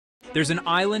There's an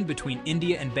island between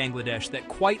India and Bangladesh that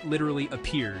quite literally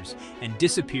appears and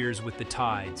disappears with the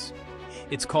tides.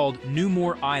 It's called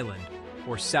Newmore Island,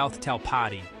 or South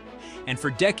Talpatti, and for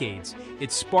decades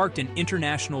it sparked an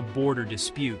international border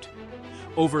dispute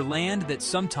over land that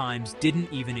sometimes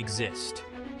didn't even exist.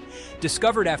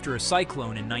 Discovered after a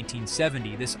cyclone in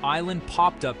 1970, this island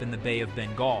popped up in the Bay of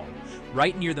Bengal,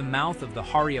 right near the mouth of the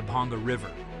Hariabhanga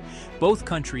River. Both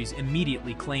countries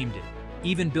immediately claimed it,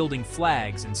 even building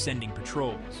flags and sending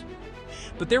patrols.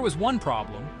 But there was one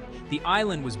problem: the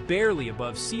island was barely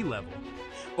above sea level.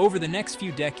 Over the next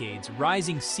few decades,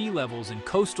 rising sea levels and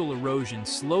coastal erosion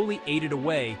slowly ate it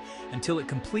away until it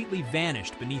completely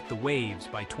vanished beneath the waves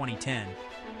by 2010.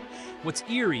 What's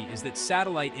eerie is that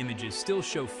satellite images still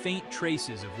show faint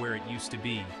traces of where it used to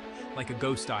be, like a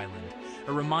ghost island,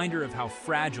 a reminder of how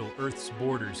fragile Earth's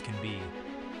borders can be.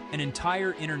 An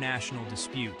entire international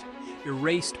dispute,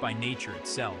 erased by nature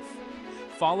itself.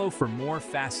 Follow for more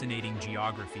fascinating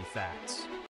geography facts.